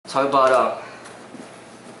talk about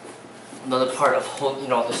another part of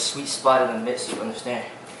the sweet spot in the midst. You understand?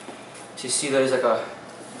 So you see, there's like a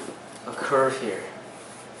curve here.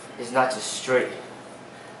 It's not just straight.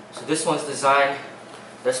 So this one's designed.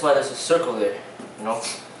 That's why there's a circle there. You know,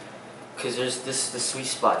 because there's the sweet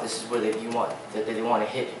spot. This is where they want to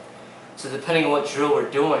hit. So depending on what drill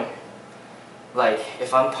we're doing, like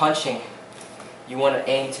if I'm punching, you want to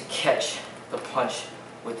aim to catch the punch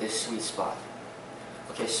with this sweet spot.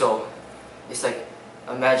 Okay, so it's like,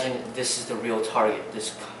 imagine this is the real target.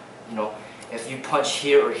 This, if you punch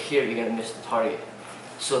here or here, you're gonna miss the target.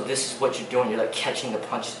 So this is what you're doing. You're like catching the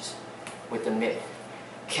punches with the mitt.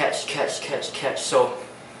 Catch, catch, catch, catch. So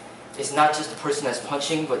it's not just the person that's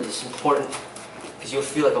punching, but it's important because you'll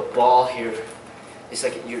feel like a ball here. It's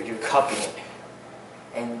like you're cupping it,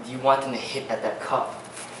 and you want them to hit at that cup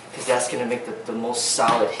because that's gonna make the most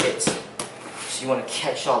solid hits. So you want to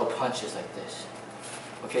catch all the punches like this.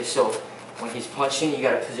 Okay, so when he's punching, you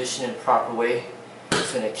got to position in the proper way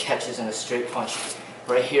so that it catches in a straight punch.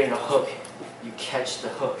 Right here in the hook, you catch the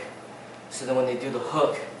hook. So then when they do the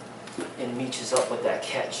hook, it matches up with that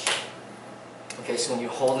catch. Okay, so when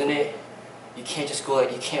you're holding it, you can't just go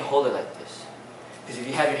like, you can't hold it like this. Because if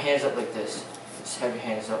you have your hands up like this, just have your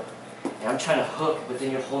hands up. And I'm trying to hook, but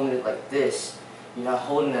then you're holding it like this. You're not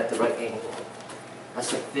holding it at the right angle.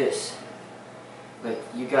 That's like this. Like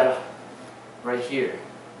you gotta, right here.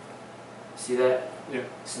 See that? Yeah.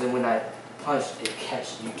 So then when I punch, you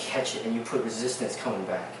catch it, and you put resistance coming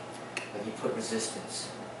back. Like you put resistance.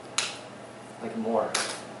 Like more.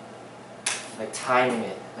 Like timing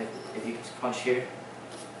it. Like if you punch here.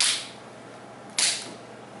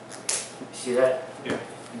 You see that? Yeah.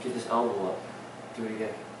 You get this elbow up. Do it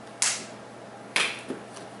again.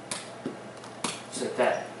 Just like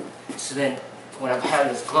that. So then when I'm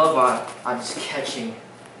having this glove on, I'm just catching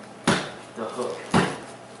the hook.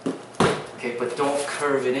 Okay, but don't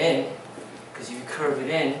curve it in, because if you curve it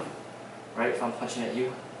in, right, if I'm punching at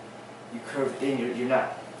you, you curve it in, you're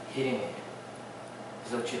not hitting it.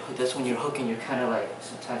 So that's when you're hooking, you're kind of like,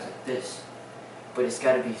 sometimes like this. But it's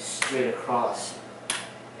got to be straight across,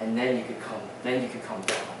 and then you could come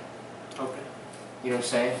down. Okay. You know what I'm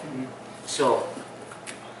saying? Mm-hmm. So,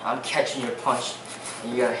 I'm catching your punch,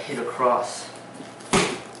 and you got to hit across.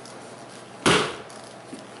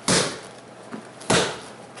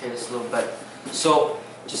 Okay, that's a little better. So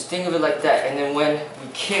just think of it like that, and then when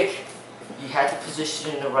we kick, you have to position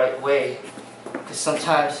it in the right way, because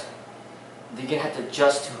sometimes you're gonna have to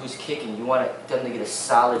adjust to who's kicking. You want them to get a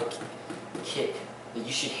solid kick. Like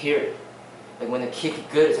you should hear it. Like when the kick is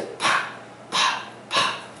good, it's like pa, pa,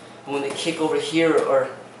 pa. And when they kick over here or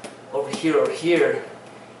over here or here,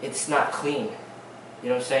 it's not clean. You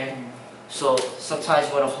know what I'm saying? So sometimes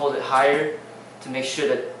you want to hold it higher to make sure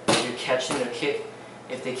that you're catching their kick.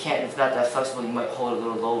 If they can't, if not that flexible, you might hold it a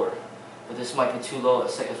little lower. But this might be too low.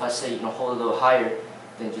 It's like if I say, hold it a little higher,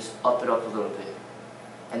 then just up it up a little bit.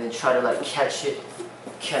 And then try to like catch it.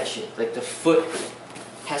 Like the foot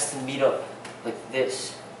has to meet up like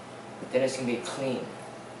this. Then it's going to be clean.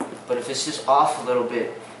 But if it's just off a little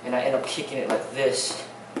bit, and I end up kicking it like this,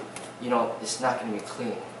 it's not going to be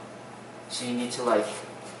clean. So you need to like,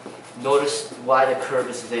 notice why the curve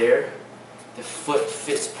is there. The foot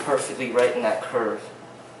fits perfectly right in that curve.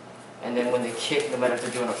 And then when they kick, no matter if they're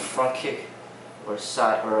doing a front kick or a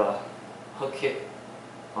side or a hook kick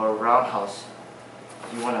or a roundhouse,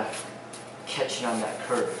 you want to catch it on that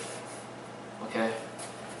curve. Okay?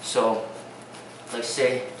 So, like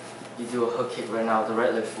say you do a hook kick right now with the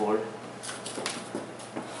right leg forward.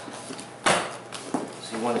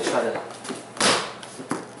 So you want to try to,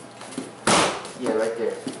 yeah, right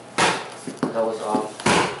there. That was off.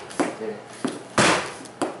 Right there.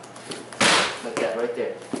 Like that, right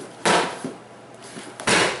there.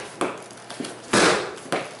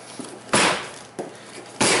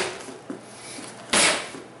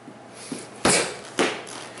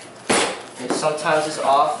 Okay, sometimes it's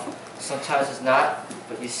off, sometimes it's not,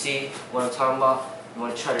 but you see what I'm talking about? You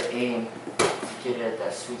want to try to aim to get it at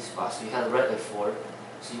that sweet spot. So you have the right leg forward,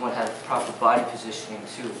 so you want to have the proper body positioning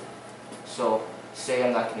too. So say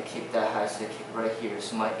I'm not going to kick that high, so I kick right here.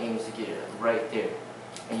 So my aim is to get it right there.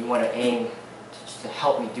 And you want to aim to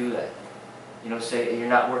help me do that. Say you're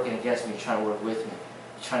not working against me, you're trying to work with me.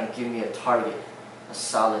 You're trying to give me a target, a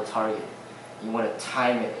solid target. You want to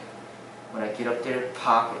time it. When I get up there,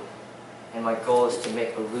 pop it. And my goal is to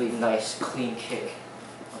make a really nice, clean kick.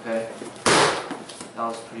 Okay? That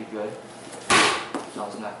was pretty good. That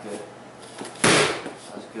was not good.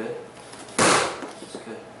 That was good. That's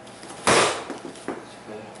good. That's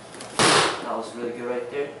good. That was really good right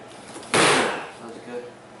there. That was good.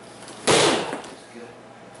 That's good.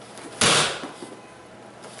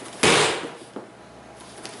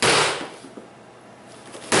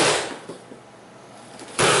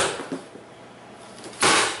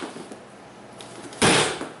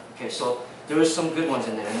 so there were some good ones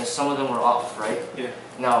in there, and then some of them were off, right? Yeah.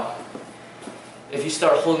 Now, if you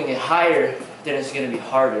start holding it higher, then it's going to be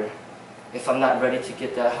harder. If I'm not ready to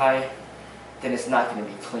get that high, then it's not going to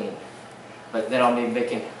be clean. But then I'll be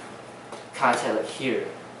making contact like here,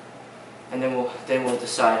 and then we'll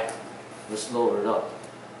decide, let's lower it up.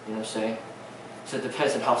 You know what I'm saying? So it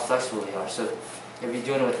depends on how flexible they are. So if you're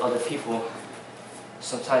doing it with other people,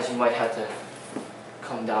 sometimes you might have to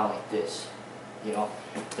come down like this. You know,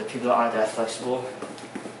 the people that aren't that flexible,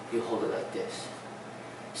 you hold it like this.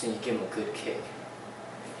 So you give them a good kick.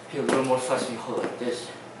 People are a little more flexible, you hold it like this.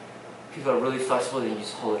 People are really flexible, then you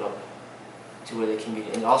just hold it up to where they can meet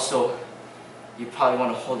it. And also, you probably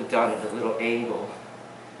want to hold it down at a little angle,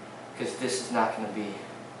 because this is not going to be,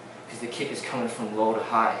 because the kick is coming from low to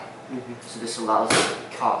high. So this allows it to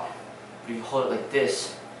be caught. But if you hold it like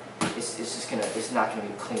this, it's not gonna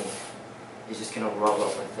be clean. It's just gonna rub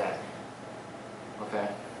up like that. Okay?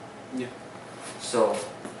 Yeah. So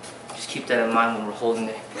just keep that in mind when we're holding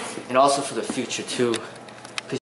it. And also for the future too.